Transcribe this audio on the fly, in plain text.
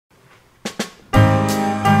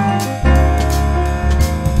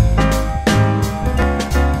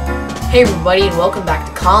Hey everybody, and welcome back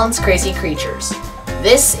to Colin's Crazy Creatures.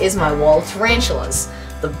 This is my wall of tarantulas.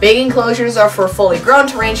 The big enclosures are for fully grown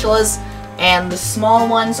tarantulas, and the small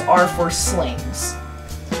ones are for slings.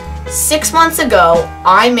 6 months ago,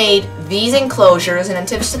 I made these enclosures in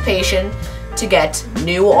anticipation to get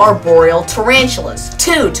new arboreal tarantulas,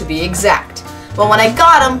 2 to be exact. But when I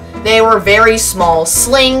got them, they were very small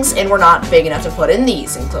slings and were not big enough to put in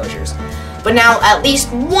these enclosures. But now at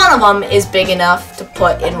least one of them is big enough to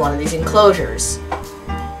put in one of these enclosures.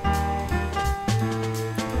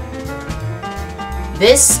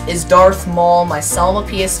 This is Darth Maul, my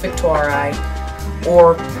Salmopius victorii,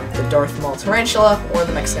 or the Darth Maul tarantula, or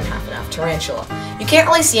the Mexican half-and-half tarantula. You can't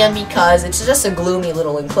really see him because it's just a gloomy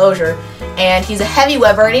little enclosure, and he's a heavy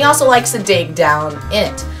webber, and he also likes to dig down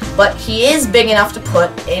in it. But he is big enough to put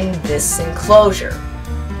in this enclosure.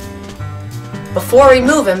 Before we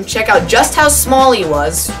move him, check out just how small he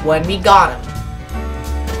was when we got him.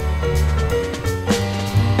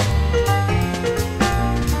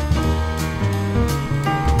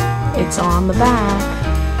 It's on the back.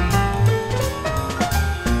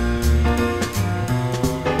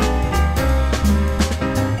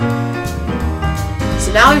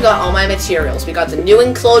 So now we've got all my materials. We got the new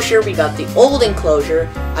enclosure, we got the old enclosure,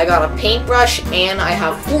 I got a paintbrush, and I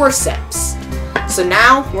have forceps. So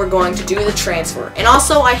now we're going to do the transfer. And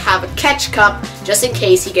also I have a catch cup just in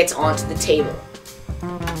case he gets onto the table.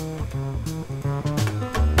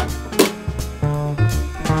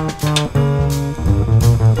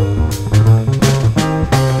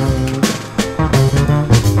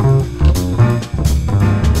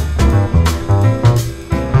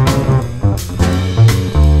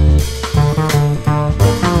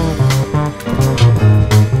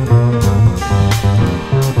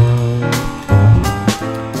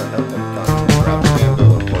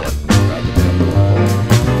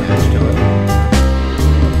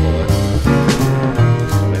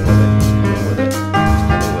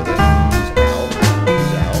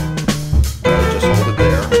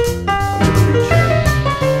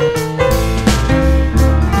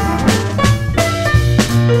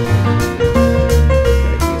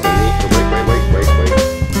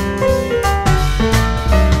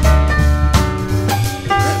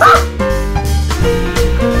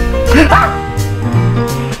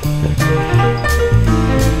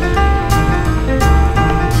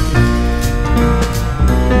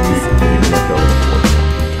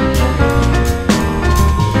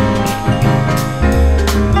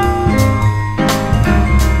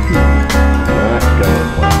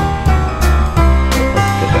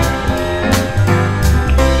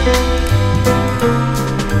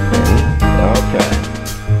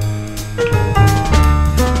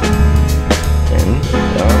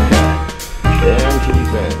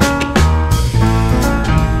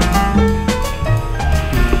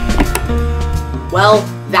 Well,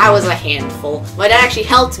 that was a handful, but it actually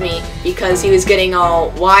helped me because he was getting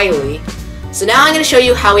all wily. So now I'm going to show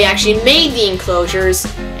you how we actually made the enclosures,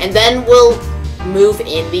 and then we'll move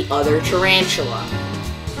in the other tarantula.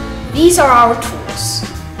 These are our tools.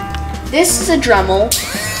 This is a Dremel,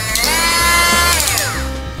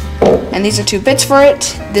 and these are 2 bits for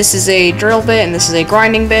it. This is a drill bit, and this is a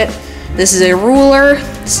grinding bit. This is a ruler,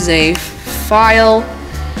 this is a file.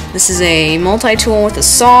 This is a multi-tool with a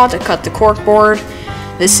saw to cut the cork board.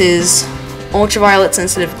 This is ultraviolet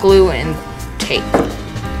sensitive glue and tape.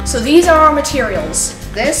 So these are our materials.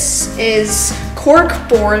 This is cork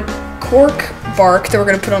bark that we're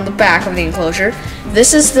going to put on the back of the enclosure.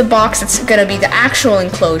 This is the box that's going to be the actual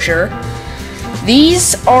enclosure.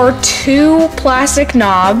 These are 2 plastic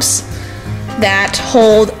knobs that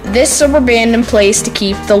hold this rubber band in place to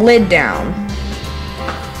keep the lid down.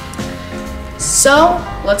 So,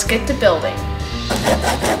 let's get to building.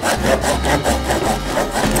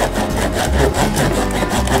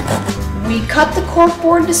 We cut the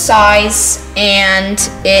corkboard to size, and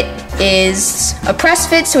it is a press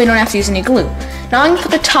fit, so we don't have to use any glue. Now I'm going to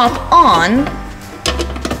put the top on,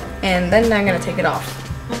 and then I'm going to take it off.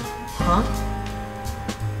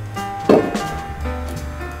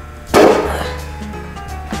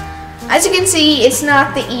 As you can see, it's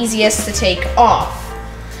not the easiest to take off.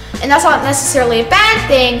 And that's not necessarily a bad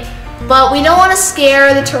thing, but we don't want to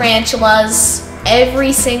scare the tarantulas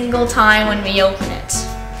every single time when we open it.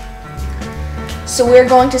 So we're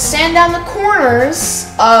going to sand down the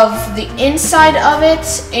corners of the inside of it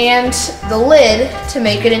and the lid to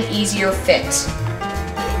make it an easier fit.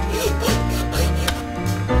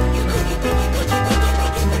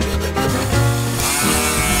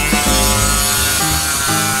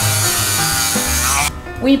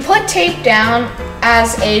 We put tape down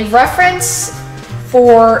as a reference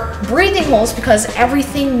for breathing holes because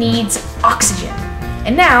everything needs oxygen.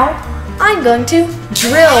 And now, I'm going to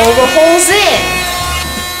drill the holes in.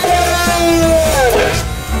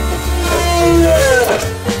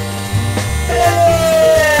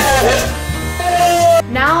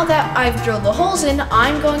 Now that I've drilled the holes in,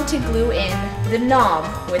 I'm going to glue in the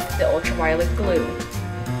knob with the ultraviolet glue.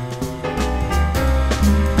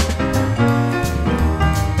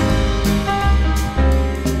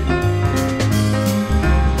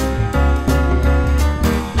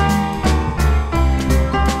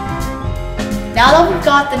 Now that we've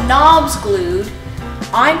got the knobs glued,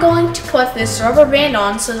 I'm going to put this rubber band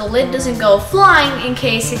on so the lid doesn't go flying in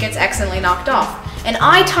case it gets accidentally knocked off. And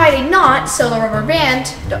I tied a knot so the rubber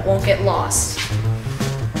band won't get lost.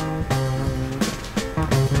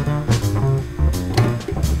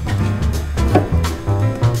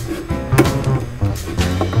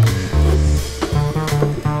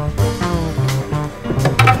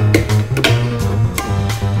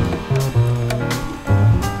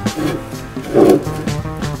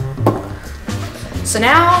 So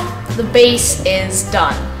now the base is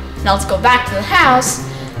done. Now let's go back to the house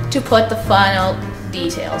to put the final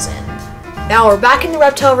details in. Now we're back in the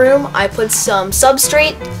reptile room. I put some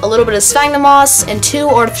substrate, a little bit of sphagnum moss, and 2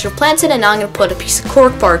 artificial plants in, and now I'm going to put a piece of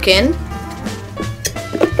cork bark in.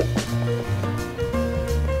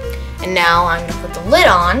 And now I'm going to put the lid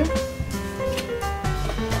on.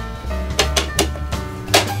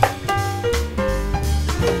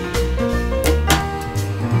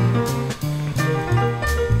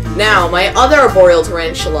 Now, my other Arboreal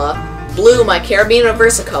Tarantula, Blue, my Caribbean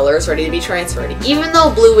versicolor, is ready to be transferred. Even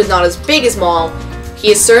though Blue is not as big as Maul,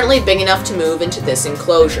 he is certainly big enough to move into this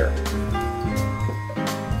enclosure.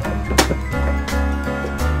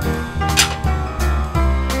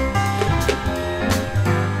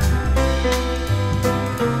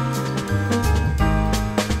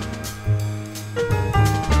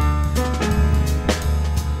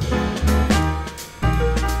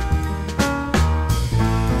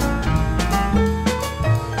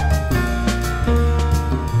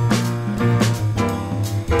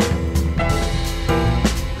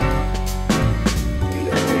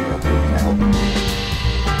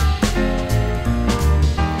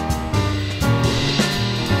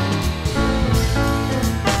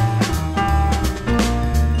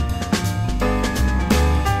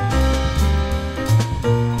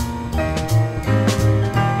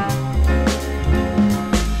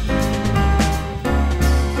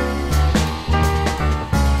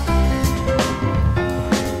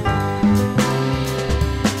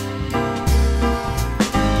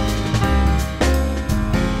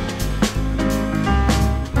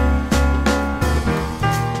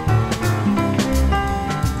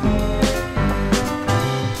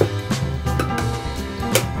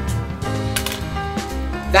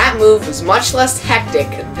 That move was much less hectic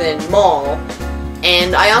than Maul,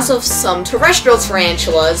 and I also have some terrestrial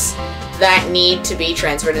tarantulas that need to be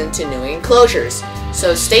transferred into new enclosures.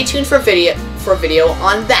 So stay tuned for video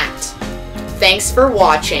on that. Thanks for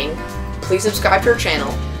watching. Please subscribe to our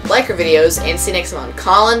channel, like our videos, and see you next time on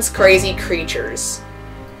Colin's Crazy Creatures.